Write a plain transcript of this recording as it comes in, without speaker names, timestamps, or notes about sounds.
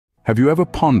Have you ever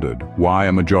pondered why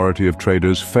a majority of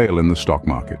traders fail in the stock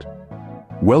market?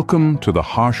 Welcome to the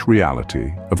harsh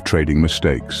reality of trading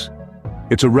mistakes.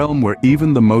 It's a realm where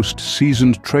even the most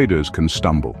seasoned traders can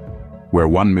stumble, where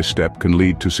one misstep can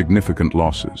lead to significant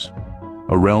losses.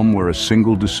 A realm where a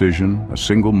single decision, a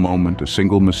single moment, a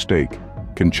single mistake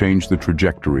can change the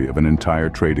trajectory of an entire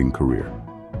trading career.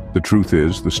 The truth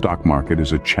is, the stock market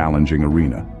is a challenging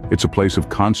arena. It's a place of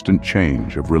constant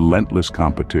change, of relentless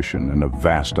competition, and of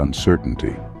vast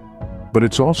uncertainty. But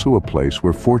it's also a place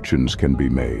where fortunes can be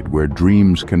made, where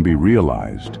dreams can be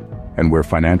realized, and where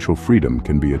financial freedom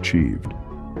can be achieved.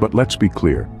 But let's be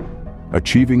clear.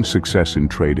 Achieving success in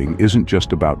trading isn't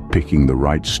just about picking the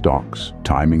right stocks,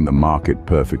 timing the market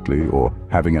perfectly, or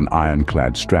having an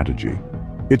ironclad strategy.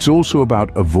 It's also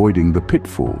about avoiding the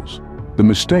pitfalls, the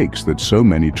mistakes that so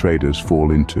many traders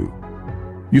fall into.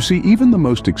 You see, even the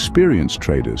most experienced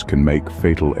traders can make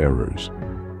fatal errors.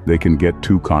 They can get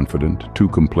too confident, too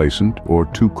complacent, or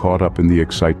too caught up in the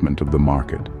excitement of the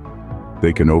market.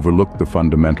 They can overlook the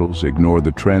fundamentals, ignore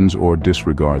the trends, or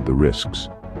disregard the risks.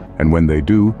 And when they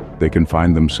do, they can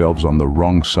find themselves on the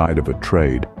wrong side of a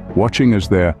trade, watching as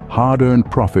their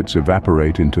hard-earned profits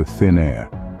evaporate into thin air.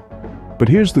 But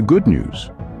here's the good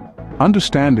news.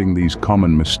 Understanding these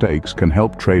common mistakes can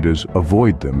help traders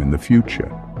avoid them in the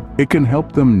future. It can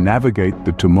help them navigate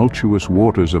the tumultuous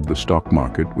waters of the stock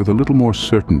market with a little more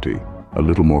certainty, a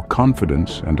little more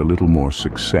confidence, and a little more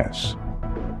success.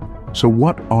 So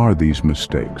what are these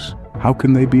mistakes? How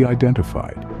can they be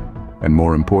identified? And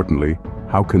more importantly,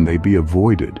 how can they be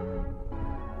avoided?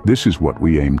 This is what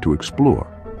we aim to explore.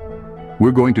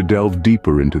 We're going to delve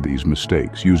deeper into these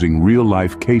mistakes using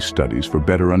real-life case studies for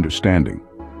better understanding.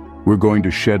 We're going to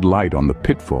shed light on the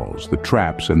pitfalls, the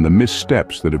traps, and the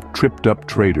missteps that have tripped up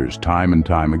traders time and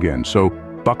time again. So,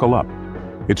 buckle up.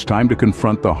 It's time to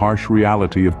confront the harsh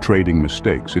reality of trading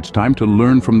mistakes. It's time to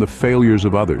learn from the failures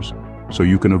of others, so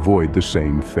you can avoid the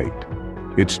same fate.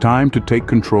 It's time to take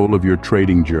control of your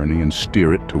trading journey and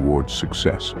steer it towards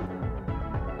success.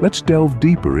 Let's delve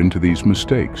deeper into these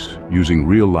mistakes, using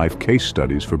real-life case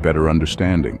studies for better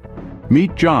understanding.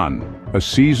 Meet John, a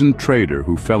seasoned trader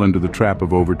who fell into the trap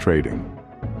of overtrading.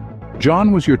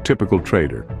 John was your typical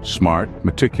trader, smart,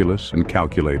 meticulous, and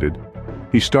calculated.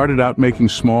 He started out making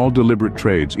small, deliberate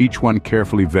trades, each one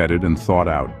carefully vetted and thought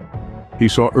out. He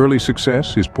saw early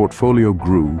success, his portfolio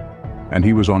grew, and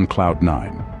he was on cloud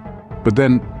nine. But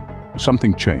then,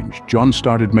 something changed. John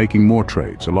started making more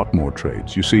trades, a lot more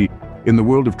trades. You see, in the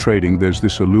world of trading, there's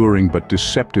this alluring but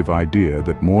deceptive idea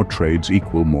that more trades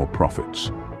equal more profits.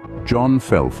 John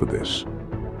fell for this.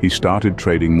 He started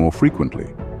trading more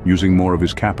frequently, using more of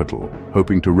his capital,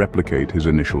 hoping to replicate his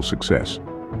initial success.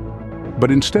 But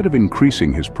instead of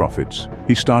increasing his profits,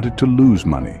 he started to lose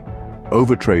money.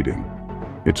 Overtrading.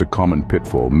 It's a common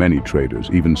pitfall many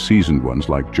traders, even seasoned ones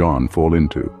like John, fall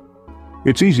into.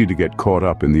 It's easy to get caught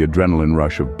up in the adrenaline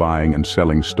rush of buying and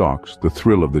selling stocks, the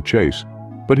thrill of the chase.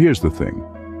 But here's the thing.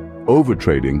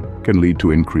 Overtrading can lead to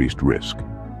increased risk.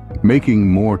 Making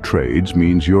more trades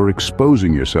means you're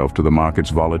exposing yourself to the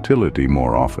market's volatility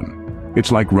more often.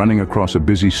 It's like running across a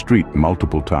busy street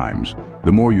multiple times.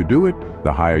 The more you do it,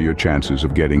 the higher your chances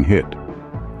of getting hit.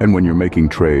 And when you're making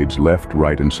trades left,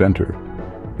 right, and center,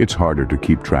 it's harder to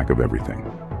keep track of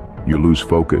everything. You lose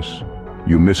focus,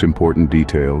 you miss important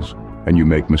details, and you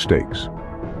make mistakes.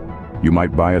 You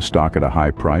might buy a stock at a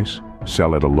high price,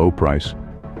 sell at a low price,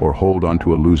 or hold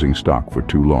onto a losing stock for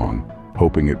too long,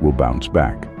 hoping it will bounce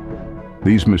back.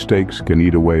 These mistakes can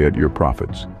eat away at your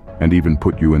profits and even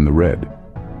put you in the red.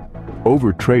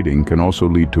 Overtrading can also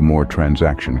lead to more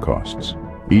transaction costs.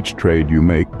 Each trade you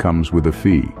make comes with a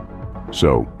fee.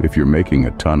 So, if you're making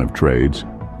a ton of trades,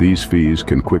 these fees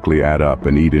can quickly add up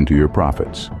and eat into your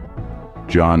profits.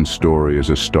 John's story is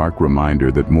a stark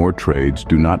reminder that more trades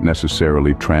do not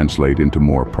necessarily translate into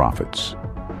more profits.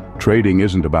 Trading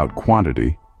isn't about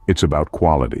quantity, it's about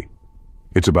quality.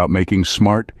 It's about making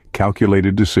smart,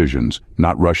 calculated decisions,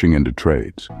 not rushing into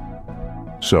trades.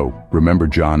 So, remember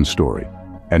John's story,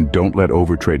 and don't let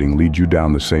overtrading lead you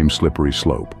down the same slippery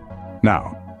slope.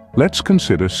 Now, let's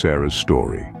consider Sarah's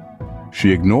story.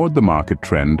 She ignored the market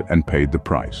trend and paid the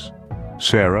price.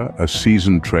 Sarah, a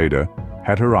seasoned trader,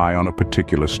 had her eye on a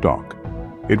particular stock.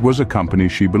 It was a company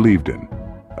she believed in,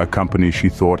 a company she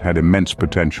thought had immense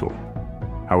potential.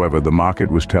 However, the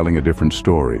market was telling a different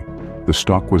story. The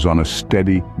stock was on a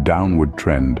steady, downward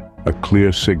trend, a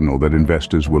clear signal that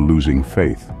investors were losing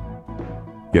faith.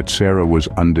 Yet Sarah was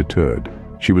undeterred.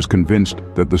 She was convinced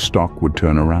that the stock would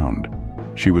turn around.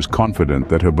 She was confident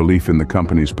that her belief in the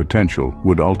company's potential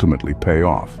would ultimately pay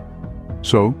off.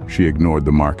 So, she ignored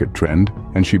the market trend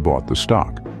and she bought the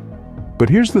stock. But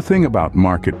here's the thing about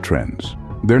market trends.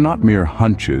 They're not mere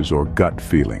hunches or gut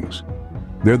feelings.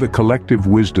 They're the collective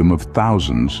wisdom of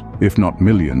thousands, if not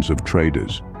millions, of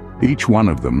traders. Each one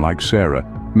of them, like Sarah,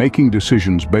 making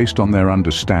decisions based on their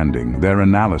understanding, their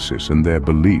analysis, and their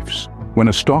beliefs. When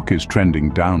a stock is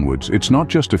trending downwards, it's not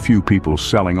just a few people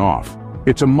selling off.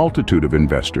 It's a multitude of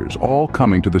investors, all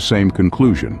coming to the same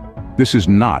conclusion. This is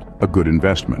not a good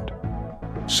investment.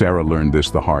 Sarah learned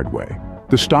this the hard way.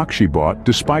 The stock she bought,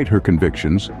 despite her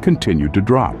convictions, continued to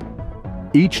drop.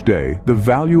 Each day, the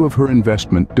value of her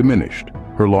investment diminished.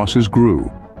 Her losses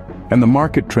grew, and the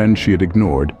market trend she had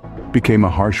ignored became a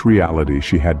harsh reality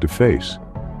she had to face.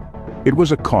 It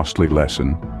was a costly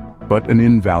lesson, but an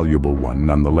invaluable one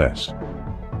nonetheless.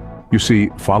 You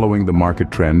see, following the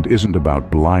market trend isn't about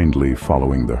blindly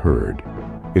following the herd.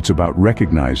 It's about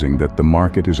recognizing that the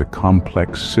market is a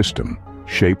complex system,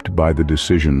 shaped by the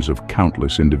decisions of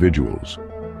countless individuals.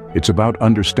 It's about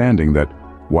understanding that,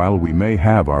 while we may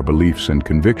have our beliefs and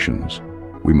convictions,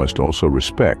 we must also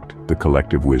respect the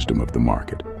collective wisdom of the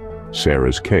market.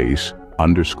 Sarah's case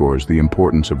underscores the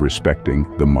importance of respecting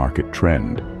the market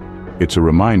trend. It's a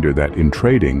reminder that in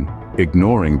trading,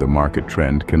 ignoring the market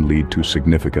trend can lead to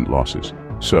significant losses.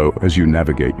 So, as you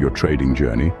navigate your trading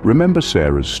journey, remember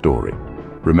Sarah's story.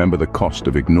 Remember the cost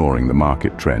of ignoring the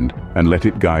market trend and let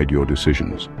it guide your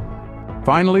decisions.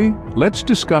 Finally, let's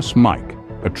discuss Mike,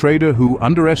 a trader who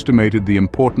underestimated the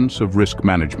importance of risk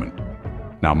management.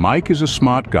 Now, Mike is a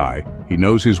smart guy. He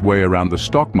knows his way around the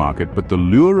stock market, but the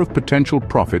lure of potential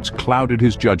profits clouded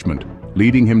his judgment,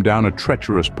 leading him down a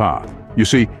treacherous path. You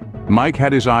see, Mike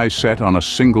had his eyes set on a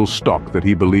single stock that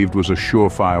he believed was a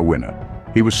surefire winner.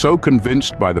 He was so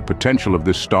convinced by the potential of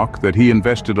this stock that he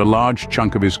invested a large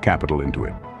chunk of his capital into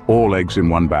it. All eggs in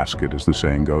one basket, as the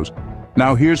saying goes.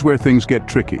 Now, here's where things get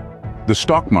tricky. The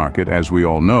stock market, as we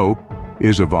all know,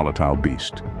 is a volatile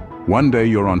beast. One day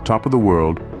you're on top of the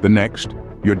world, the next,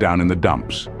 you're down in the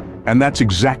dumps. And that's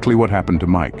exactly what happened to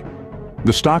Mike.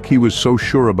 The stock he was so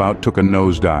sure about took a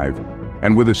nosedive,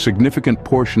 and with a significant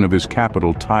portion of his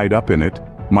capital tied up in it,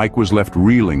 Mike was left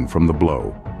reeling from the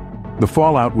blow. The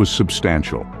fallout was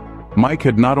substantial. Mike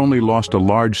had not only lost a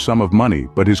large sum of money,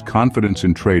 but his confidence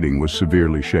in trading was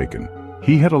severely shaken.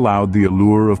 He had allowed the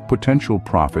allure of potential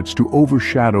profits to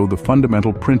overshadow the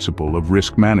fundamental principle of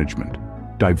risk management: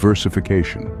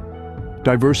 diversification.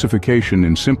 Diversification,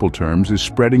 in simple terms, is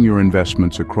spreading your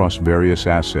investments across various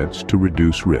assets to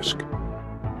reduce risk.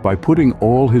 By putting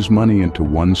all his money into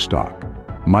one stock,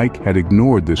 Mike had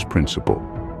ignored this principle.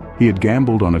 He had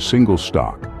gambled on a single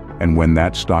stock, and when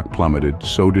that stock plummeted,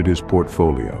 so did his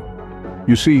portfolio.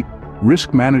 You see,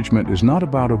 risk management is not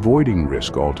about avoiding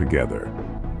risk altogether.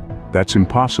 That's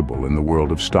impossible in the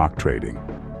world of stock trading.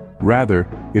 Rather,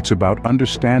 it's about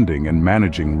understanding and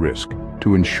managing risk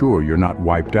to ensure you're not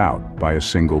wiped out by a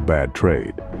single bad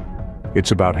trade. It's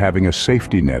about having a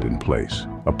safety net in place,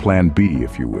 a plan B,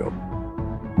 if you will.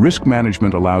 Risk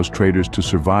management allows traders to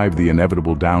survive the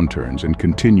inevitable downturns and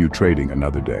continue trading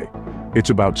another day. It's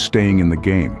about staying in the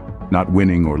game, not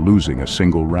winning or losing a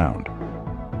single round.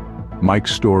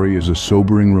 Mike's story is a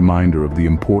sobering reminder of the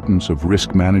importance of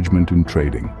risk management in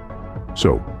trading.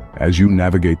 So, as you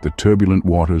navigate the turbulent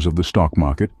waters of the stock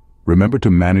market, remember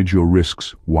to manage your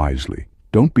risks wisely.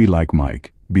 Don't be like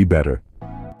Mike, be better.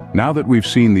 Now that we've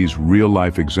seen these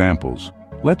real-life examples,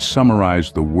 let's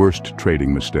summarize the worst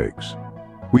trading mistakes.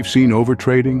 We've seen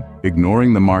overtrading,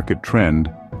 ignoring the market trend,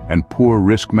 and poor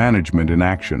risk management in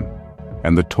action,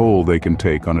 and the toll they can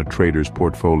take on a trader's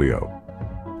portfolio.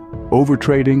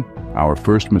 Overtrading, our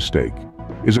first mistake,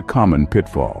 is a common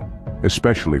pitfall,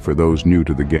 especially for those new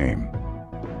to the game.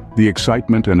 The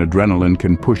excitement and adrenaline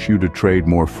can push you to trade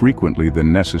more frequently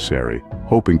than necessary,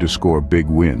 hoping to score big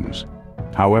wins.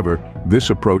 However, this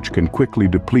approach can quickly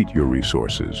deplete your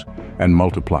resources and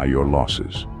multiply your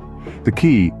losses. The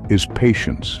key is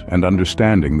patience and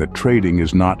understanding that trading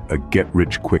is not a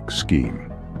get-rich-quick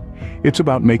scheme. It's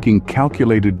about making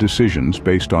calculated decisions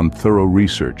based on thorough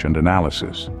research and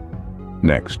analysis.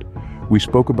 Next, we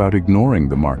spoke about ignoring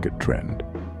the market trend.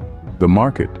 The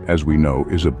market, as we know,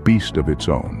 is a beast of its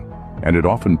own, and it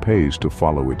often pays to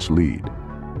follow its lead.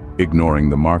 Ignoring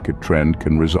the market trend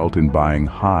can result in buying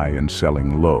high and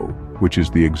selling low, which is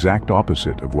the exact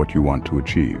opposite of what you want to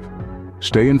achieve.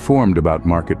 Stay informed about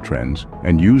market trends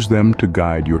and use them to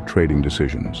guide your trading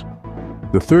decisions.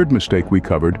 The third mistake we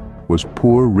covered was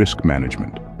poor risk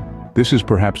management. This is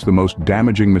perhaps the most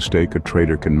damaging mistake a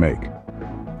trader can make.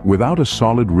 Without a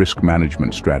solid risk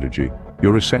management strategy,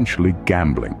 you're essentially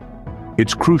gambling.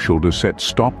 It's crucial to set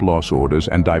stop-loss orders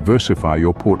and diversify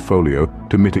your portfolio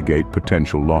to mitigate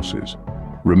potential losses.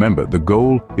 Remember, the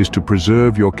goal is to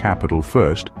preserve your capital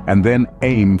first and then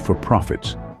aim for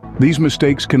profits. These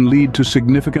mistakes can lead to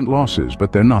significant losses,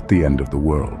 but they're not the end of the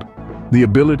world. The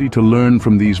ability to learn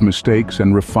from these mistakes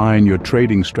and refine your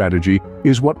trading strategy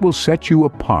is what will set you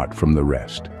apart from the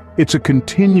rest. It's a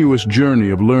continuous journey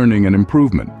of learning and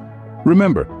improvement.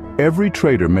 Remember, every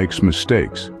trader makes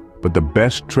mistakes, but the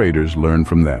best traders learn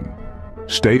from them.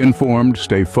 Stay informed,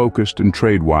 stay focused, and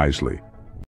trade wisely.